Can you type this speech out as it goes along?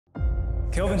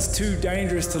Kelvin's too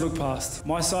dangerous to look past.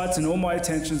 My sights and all my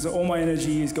attentions, all my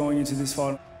energy is going into this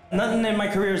fight. Nothing in my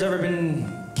career has ever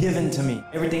been given to me.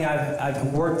 Everything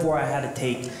I've worked for, I had to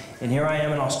take. And here I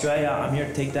am in Australia, I'm here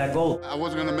to take that gold. I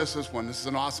wasn't gonna miss this one. This is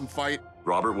an awesome fight.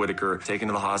 Robert Whittaker taken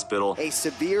to the hospital. A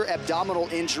severe abdominal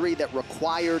injury that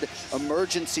required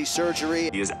emergency surgery.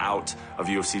 He is out of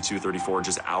UFC 234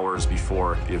 just hours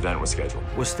before the event was scheduled.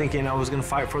 Was thinking I was gonna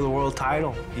fight for the world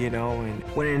title, you know, and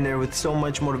went in there with so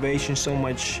much motivation, so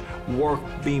much work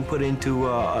being put into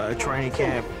a training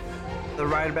camp. The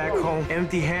ride back home,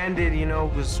 empty-handed, you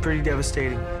know, was pretty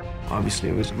devastating. Obviously,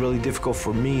 it was really difficult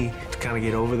for me to kind of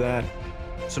get over that.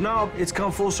 So now it's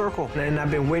come full circle, and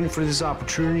I've been waiting for this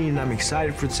opportunity, and I'm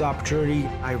excited for this opportunity.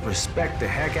 I respect the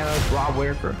heck out of Rob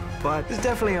Whittaker, but it's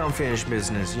definitely unfinished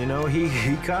business, you know? He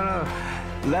kind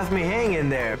of left me hanging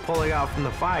there, pulling out from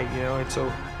the fight, you know? And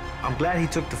so I'm glad he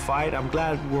took the fight. I'm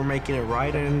glad we're making it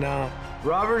right, and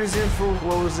Robert is in for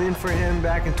what was in for him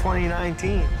back in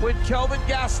 2019. When Kelvin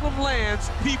Gastelum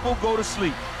lands, people go to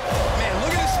sleep. Man,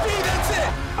 look at his speed, that's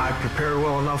it! I prepared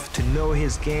well enough to know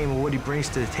his game and what he brings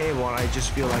to the table, and I just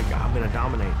feel like I'm gonna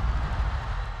dominate.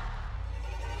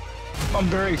 I'm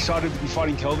very excited to be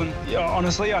fighting Kelvin. Yeah,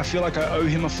 honestly, I feel like I owe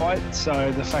him a fight,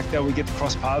 so the fact that we get to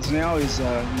cross paths now is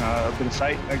a bit of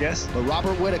fate, I guess. But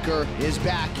Robert Whittaker is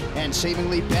back and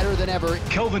seemingly better than ever.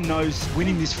 Kelvin knows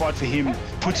winning this fight for him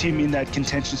puts him in that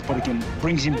contention spot again,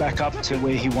 brings him back up to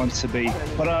where he wants to be.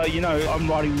 But, you know, I'm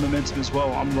riding momentum as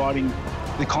well. I'm riding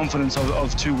the confidence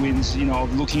of 2 wins, you know,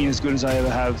 of looking as good as I ever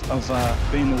have,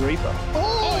 of being the Reaper.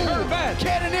 Oh, he hurt bad.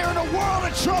 Cannonier in a world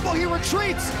of trouble, he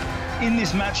retreats. In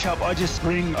this matchup, I just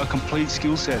bring a complete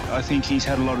skill set. I think he's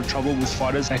had a lot of trouble with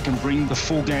fighters that can bring the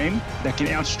full game, that can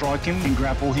outstrike him and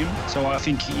grapple him. So I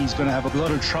think he's going to have a lot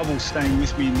of trouble staying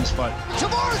with me in this fight.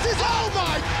 Tavares is, oh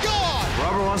my God!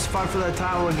 Robert wants to fight for that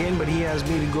title again, but he has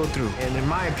me to go through. And in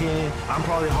my opinion, I'm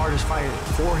probably the hardest fighter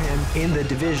for him in the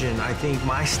division. I think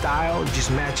my style just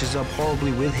matches up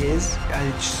horribly with his.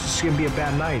 It's just going to be a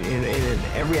bad night. In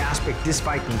every aspect this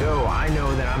fight can go, I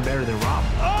know that I'm better than Rob.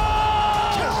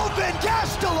 Kelvin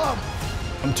Gastelum!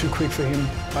 I'm too quick for him.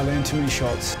 I land too many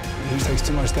shots. He takes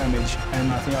too much damage,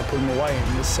 and I think I put him away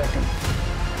in this second.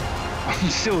 I'm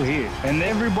still here, and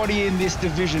everybody in this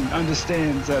division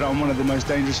understands that I'm one of the most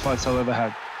dangerous fights I'll ever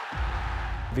have.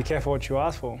 Be careful what you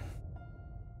ask for.